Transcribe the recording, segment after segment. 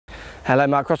Hello,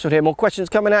 Mark Crossfield here. More questions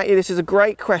coming at you. This is a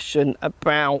great question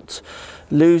about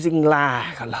losing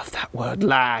lag. I love that word,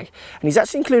 lag. And he's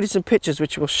actually included some pictures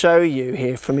which we'll show you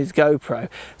here from his GoPro.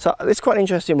 So this is quite an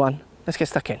interesting one. Let's get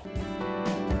stuck in.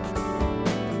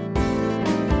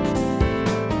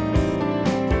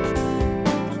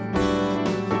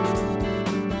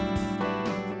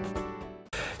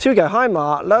 So here we go. Hi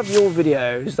Mark, love your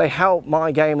videos. They help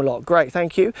my game a lot. Great,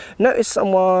 thank you. Noticed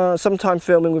sometime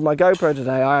filming with my GoPro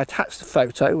today, I attached a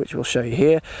photo, which we'll show you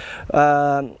here,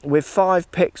 with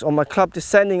 5 pics on my club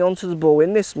descending onto the ball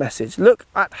in this message. Look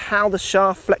at how the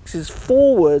shaft flexes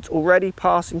forwards, already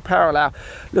passing parallel,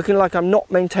 looking like I'm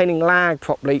not maintaining lag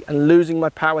properly and losing my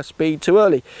power speed too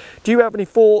early. Do you have any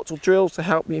thoughts or drills to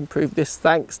help me improve this?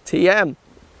 Thanks, TM.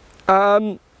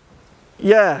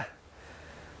 Yeah.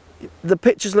 The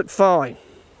pictures look fine.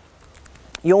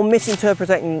 You're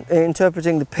misinterpreting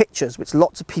the pictures, which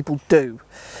lots of people do.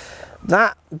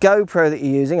 That GoPro that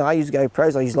you're using, I use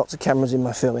GoPros, I use lots of cameras in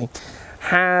my filming,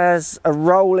 has a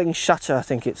rolling shutter, I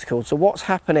think it's called. So what's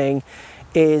happening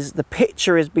is the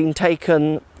picture is being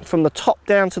taken from the top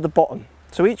down to the bottom.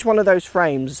 So each one of those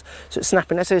frames, so it's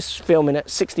snapping, let's say it's filming at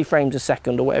 60 frames a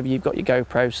second or whatever you've got your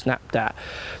GoPro snapped at.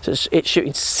 So it's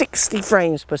shooting 60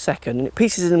 frames per second and it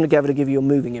pieces them together to give you a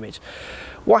moving image.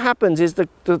 What happens is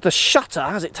the shutter,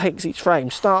 as it takes each frame,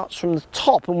 starts from the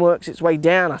top and works its way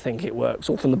down, I think it works,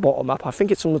 or from the bottom up. I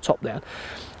think it's from the top down.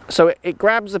 So it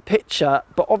grabs the picture,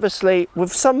 but obviously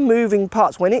with some moving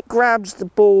parts, when it grabs the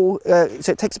ball, so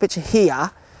it takes a picture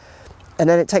here, and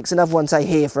then it takes another one, say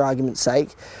here for argument's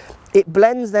sake, it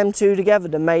blends them two together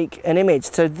to make an image.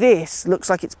 So this looks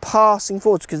like it's passing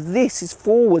forwards because this is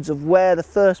forwards of where the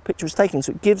first picture was taken.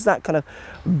 So it gives that kind of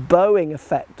bowing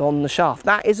effect on the shaft.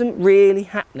 That isn't really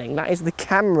happening. That is the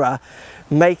camera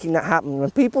making that happen.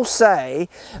 When people say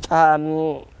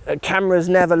cameras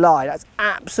never lie, that's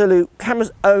absolute.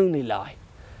 Cameras only lie.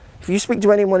 If you speak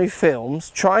to anyone who films,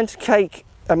 trying to take,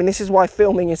 I mean, this is why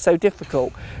filming is so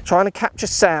difficult. Trying to capture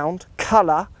sound,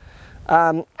 colour,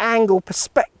 angle,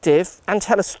 perspective and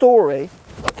tell a story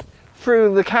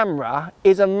through the camera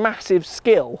is a massive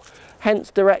skill.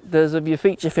 Hence directors of your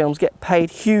feature films get paid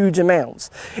huge amounts.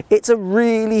 It's a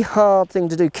really hard thing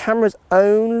to do. Cameras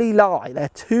only lie. They're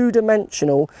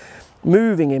two-dimensional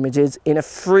moving images in a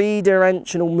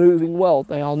three-dimensional moving world.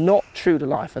 They are not true to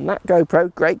life. And that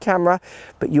GoPro, great camera,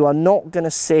 but you are not going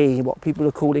to see what people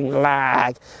are calling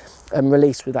lag and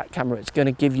release with that camera. It's going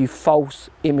to give you false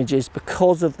images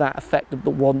because of that effect of the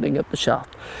wanding of the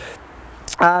shaft.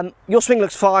 Your swing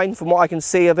looks fine from what I can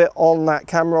see of it on that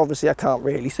camera. Obviously I can't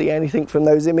really see anything from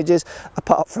those images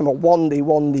apart from a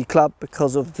wandy club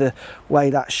because of the way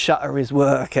that shutter is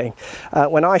working.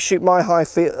 When I shoot my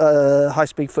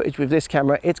high-speed footage with this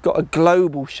camera, it's got a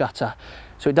global shutter.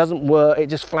 So it doesn't work, it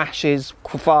just flashes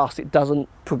fast, it doesn't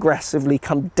progressively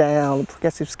come down,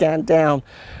 progressive scan down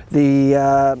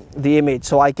the image.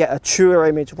 So I get a truer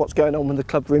image of what's going on with the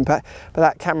club for impact, but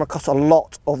that camera costs a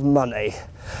lot of money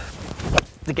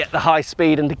to get the high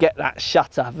speed and to get that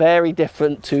shutter. Very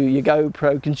different to your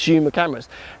GoPro consumer cameras.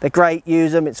 They're great,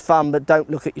 use them, it's fun, but don't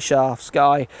look at your shaft,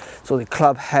 sky, so the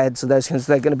club heads, so those things,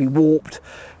 they're going to be warped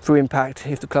through impact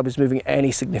if the club is moving at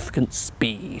any significant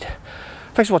speed.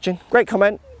 Thanks for watching. Great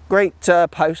comment, great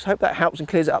post. Hope that helps and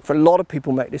clears it up for a lot of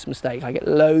people make this mistake. I get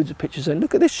loads of pictures saying,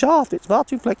 look at this shaft, it's far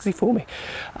too flexy for me.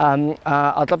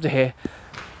 I'd love to hear.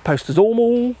 Post as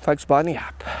normal. Thanks for buying the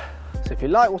app. So if you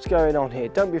like what's going on here,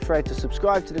 don't be afraid to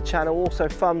subscribe to the channel. Also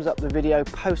thumbs up the video,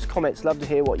 post comments. Love to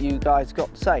hear what you guys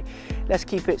got to say. Let's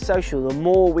keep it social. The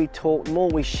more we talk, the more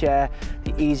we share,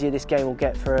 the easier this game will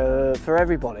get for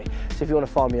everybody. So if you want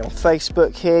to find me on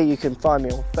Facebook here, you can find me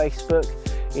on Facebook.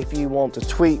 If you want to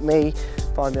tweet me,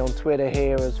 find me on Twitter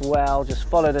here as well. Just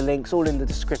follow the links, all in the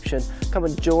description. Come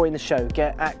and join the show.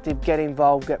 Get active, get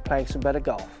involved, get playing some better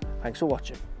golf. Thanks for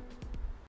watching.